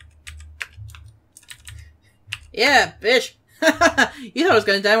 Yeah, bish! You thought I was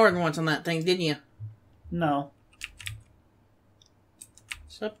gonna die more than once on that thing, didn't you? No.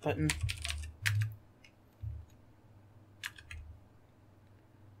 Stop button.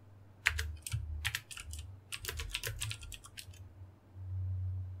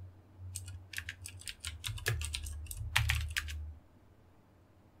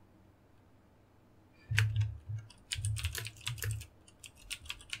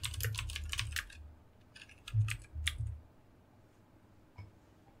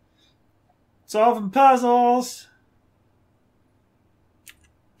 Solving puzzles.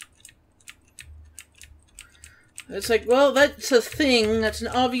 It's like, well, that's a thing. That's an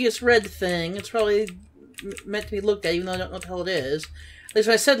obvious red thing. It's probably meant to be looked at, even though I don't know what the hell it is. At least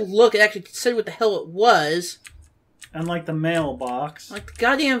when I said look, it actually said what the hell it was. Unlike the mailbox. Like the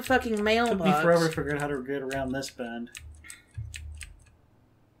goddamn fucking mailbox. Took me forever to figure out how to get around this bend.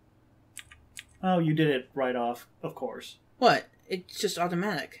 Oh, you did it right off, of course. What? It's just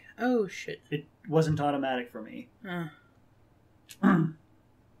automatic. Oh, shit. It wasn't automatic for me.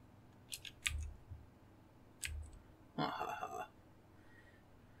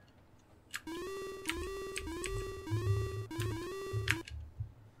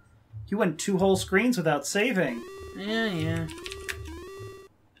 You went 2 whole screens without saving. Yeah.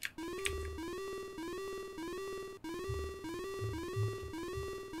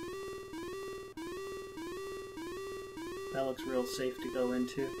 That looks real safe to go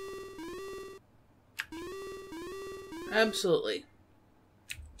into. Absolutely.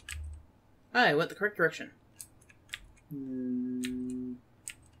 I went the correct direction.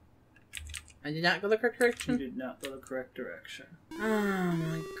 I did not go the correct direction? You did not go the correct direction. Oh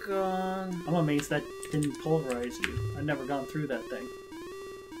my god. I'm amazed that didn't pulverize you. I've never gone through that thing.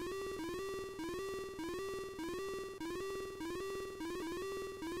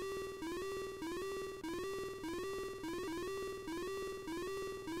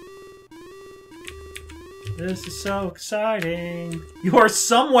 This is so exciting. You're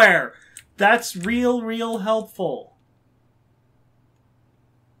somewhere! That's real helpful.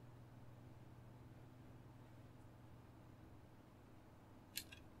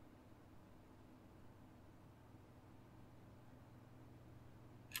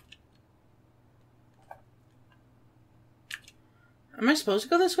 Am I supposed to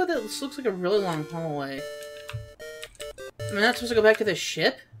go this way? This looks like a really long hallway. Am I not supposed to go back to the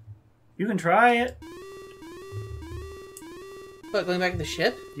ship? You can try it. What, going back to the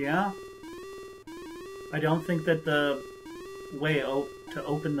ship? Yeah. I don't think that the way to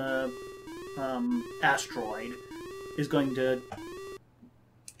open the asteroid is going to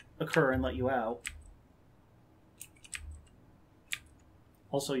occur and let you out.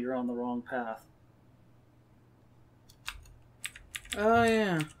 Also, you're on the wrong path. Oh,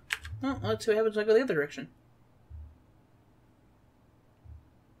 yeah. Well, let's see what happens when I go the other direction.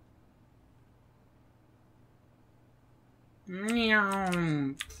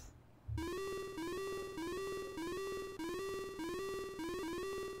 Meow.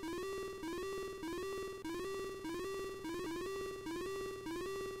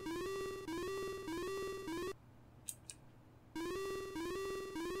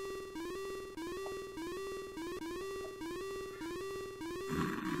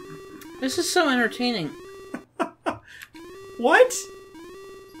 This is so entertaining. What?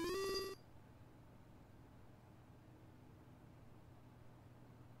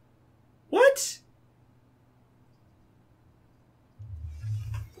 What?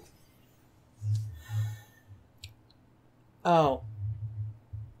 Oh.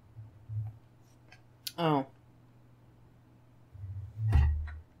 Oh.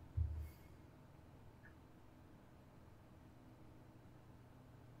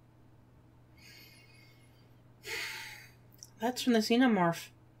 That's from the xenomorph.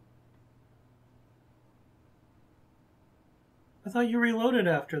 I thought you reloaded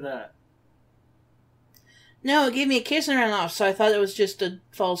after that. No, it gave me a kiss and ran off, so I thought it was just a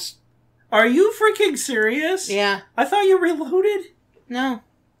false... Are you freaking serious? Yeah. I thought you reloaded? No.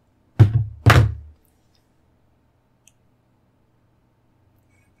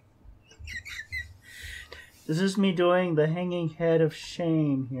 This is me doing the hanging head of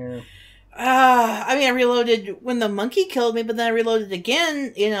shame here. I mean, I reloaded when the monkey killed me, but then I reloaded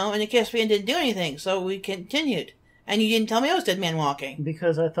again, you know, and the kissed me and didn't do anything, so we continued. And you didn't tell me I was Dead Man Walking.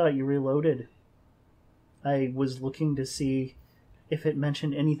 Because I thought you reloaded. I was looking to see if it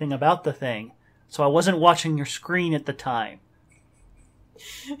mentioned anything about the thing, so I wasn't watching your screen at the time.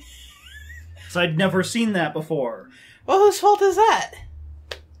 So I'd never seen that before. Well, whose fault is that?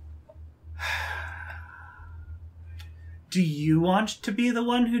 Do you want to be the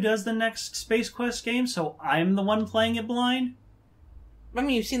one who does the next Space Quest game, so I'm the one playing it blind? I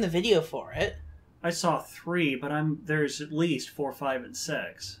mean, you've seen the video for it. I saw 3, but there's at least 4, 5, and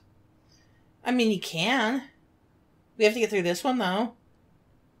 6. I mean, you can. We have to get through this one, though.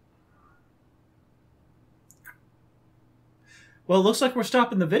 Well, it looks like we're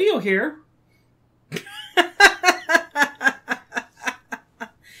stopping the video here.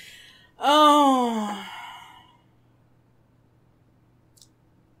 Oh...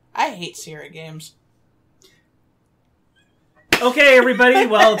 I hate Sierra games. Okay, everybody.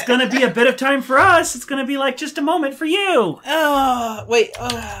 Well, it's going to be a bit of time for us. It's going to be like just a moment for you. Oh, wait.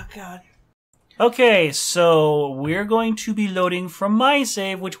 Oh, God. Okay, so we're going to be loading from my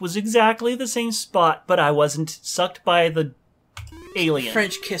save, which was exactly the same spot, but I wasn't sucked by the alien.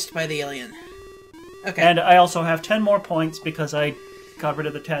 French kissed by the alien. Okay. And I also have 10 more points because I got rid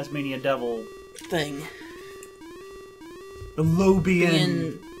of the Tasmania Devil thing. The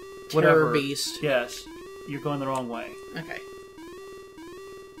Lobian terror whatever. Beast. Yes. You're going the wrong way. Okay.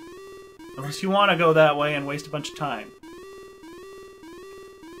 Unless you want to go that way and waste a bunch of time.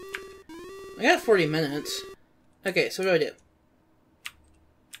 I got 40 minutes. Okay, so what do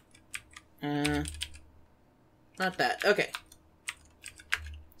I do? Not that. Okay.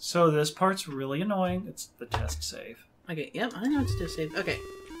 So this part's really annoying. It's the test save. Okay, yep, I know it's to save. Okay.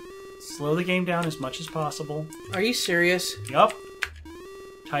 Slow the game down as much as possible. Are you serious? Yup.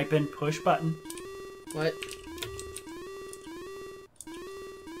 Type in push button. What?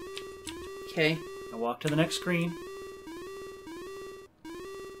 Okay. Now walk to the next screen.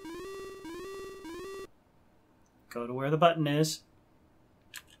 Go to where the button is.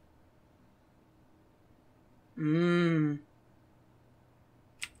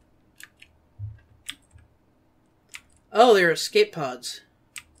 Oh, they're escape pods.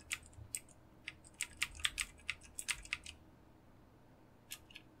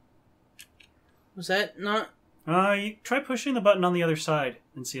 Was that not... You try pushing the button on the other side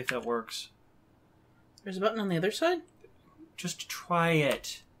and see if that works. There's a button on the other side? Just try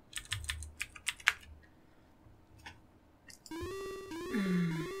it.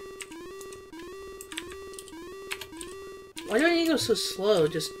 Why do I need to go so slow?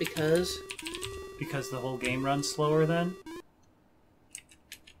 Just because? Because the whole game runs slower then?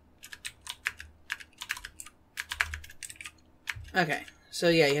 Okay, so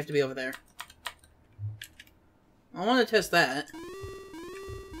yeah, you have to be over there. I want to test that.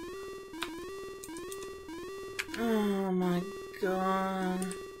 Oh my god.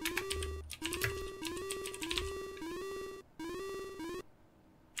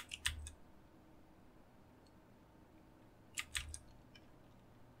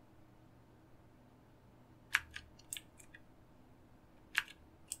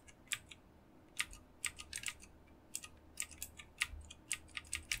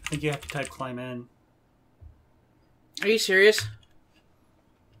 I think you have to type climb in. Are you serious?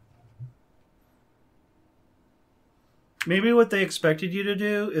 Maybe what they expected you to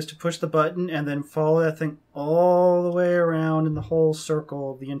do is to push the button and then follow that thing all the way around in the whole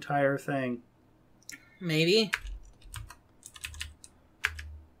circle, the entire thing. Maybe.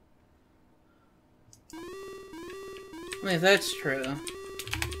 I mean, if that's true.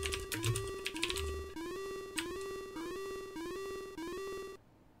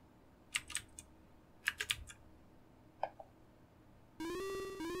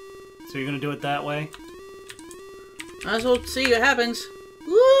 So you're going to do it that way? Might as well see what happens.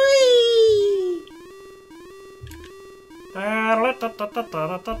 Whee! So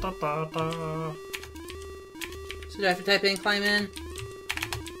do I have to type in climb in?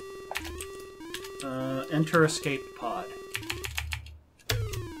 Enter escape pod.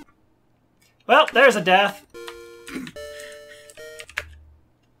 Well, there's a death.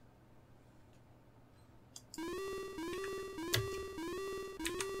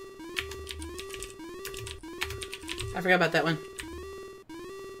 I forgot about that one.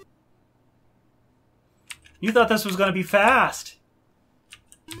 You thought this was going to be fast.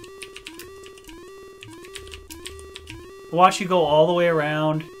 Watch you go all the way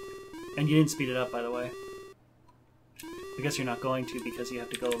around. And you didn't speed it up, by the way. I guess you're not going to because you have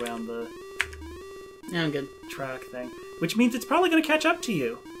to go around the Yeah, I'm good. track thing. Which means it's probably going to catch up to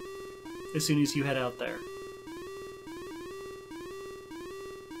you as soon as you head out there.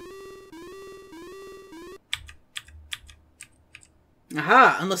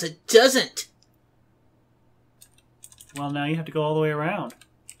 Aha! Unless it doesn't! Well, now you have to go all the way around.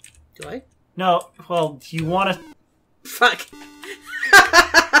 Do I? No, well, you want to... Fuck!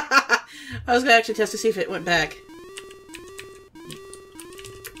 I was gonna actually test to see if it went back.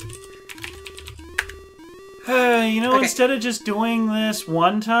 You know, Okay. instead of just doing this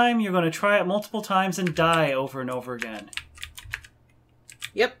one time, you're going to try it multiple times and die over and over again.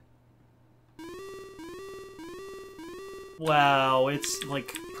 Yep. Wow, it's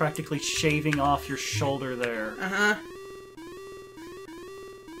like practically shaving off your shoulder there. Uh-huh.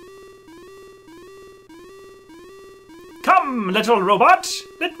 Come, little robot!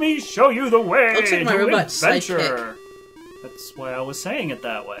 Let me show you the way Looks like my to robot's adventure! sidekick. That's why I was saying it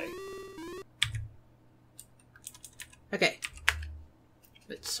that way. Okay.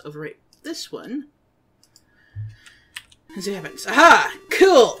 Let's overwrite this one. Let's see what happens. Aha!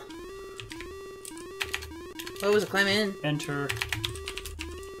 Cool! What was it? Climb in? Enter.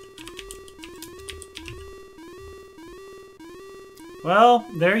 Well,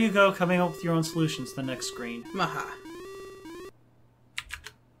 there you go, coming up with your own solutions, the next screen. Maha.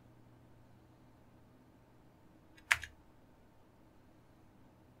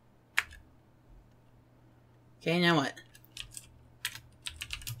 Okay, now what?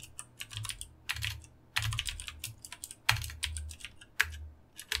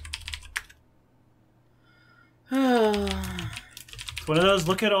 It's one of those,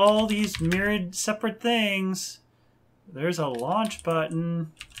 look at all these myriad separate things. There's a launch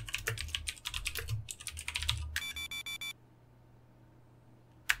button.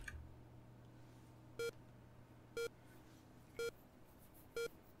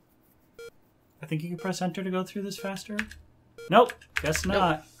 I think you can press enter to go through this faster. Nope, guess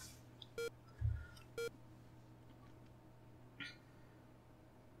not. Nope.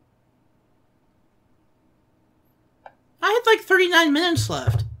 I had like 39 minutes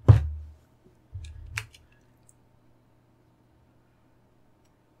left.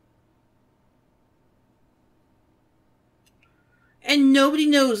 And nobody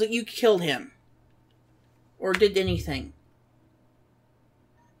knows that you killed him. Or did anything.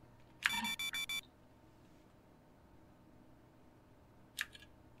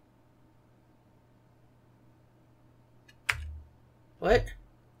 What?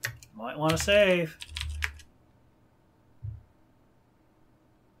 Might want to save.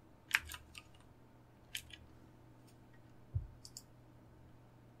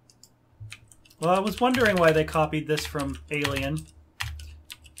 Well, I was wondering why they copied this from Alien.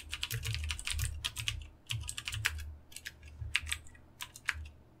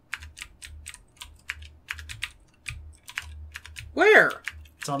 Where?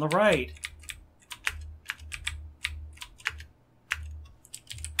 It's on the right.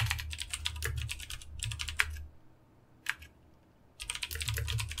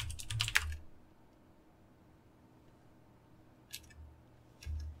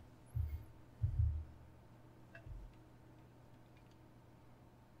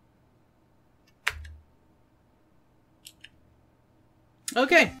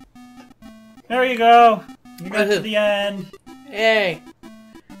 Okay. There you go. You got to the end. Hey.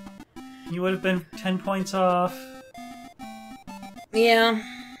 You would have been 10 points off. Yeah.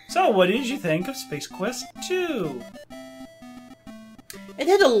 So, what did you think of Space Quest 2? It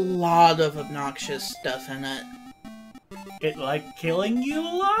had a lot of obnoxious stuff in it. It liked killing you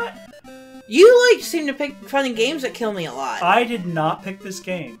a lot? You, like, seem to pick funny games that kill me a lot. I did not pick this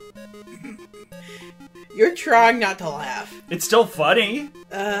game. You're trying not to laugh. It's still funny.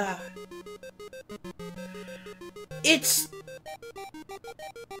 It's...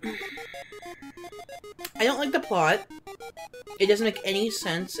 I don't like the plot. It doesn't make any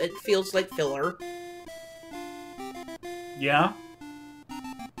sense. It feels like filler. Yeah?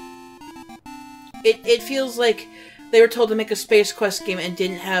 It feels like they were told to make a Space Quest game and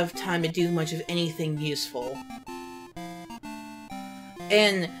didn't have time to do much of anything useful.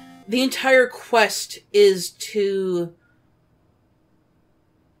 And the entire quest is to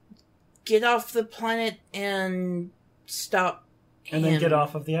get off the planet and stop him. And then get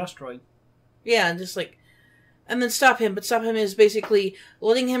off of the asteroid. Yeah, just like... And then stop him, but stop him is basically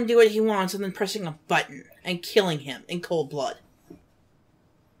letting him do what he wants and then pressing a button and killing him in cold blood.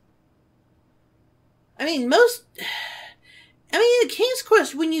 I mean, in King's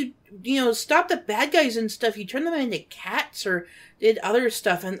Quest, when you stop the bad guys and stuff, you turn them into cats or did other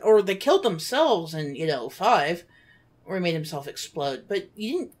stuff, or they killed themselves in, 5, or he made himself explode, but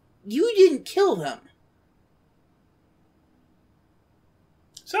you didn't kill them.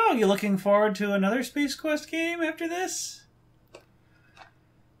 So, you looking forward to another Space Quest game after this?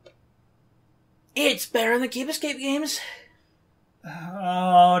 It's better than the Keep Escape games.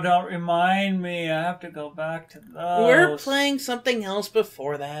 Oh, don't remind me. I have to go back to those. We're playing something else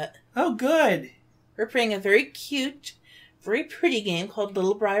before that. Oh, good. We're playing a very cute, very pretty game called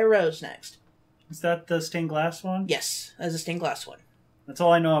Little Briar Rose next. Is that the stained glass one? Yes, that's a stained glass one. That's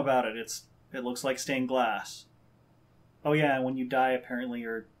all I know about it. It looks like stained glass. Oh yeah, when you die, apparently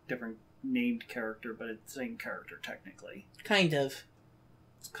you're a different named character, but it's the same character technically. Kind of.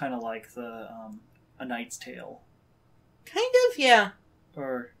 It's kind of like the A Knight's Tale. Kind of, yeah.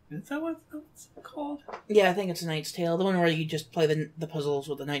 Or is that what it's called? Yeah, I think it's A Knight's Tale. The one where you just play the puzzles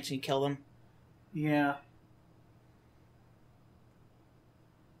with the knights and you kill them. Yeah.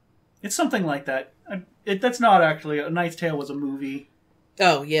 It's something like that. That's not actually... A Knight's Tale was a movie.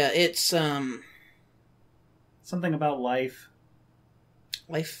 Oh, yeah, it's, Something about life.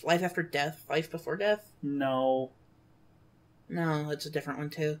 Life after death? Life before death? No. No, that's a different one,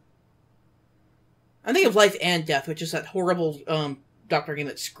 too. I'm thinking of Life and Death, which is that horrible doctor game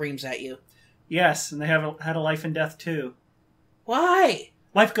that screams at you. Yes, and they had a Life and Death too. Why?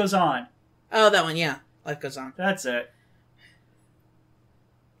 Life Goes On. Oh, that one, yeah. Life Goes On. That's it.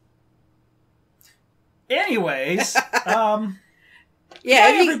 Anyways, yeah,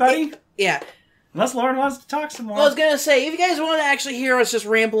 everybody. Yeah. Unless Lauren wants to talk some more. Well, I was going to say, if you guys want to actually hear us just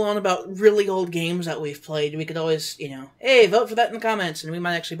ramble on about really old games that we've played, we could always, hey, vote for that in the comments, and we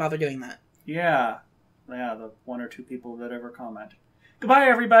might actually bother doing that. Yeah. Yeah, the one or two people that ever comment. Goodbye,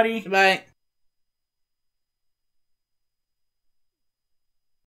 everybody. Goodbye.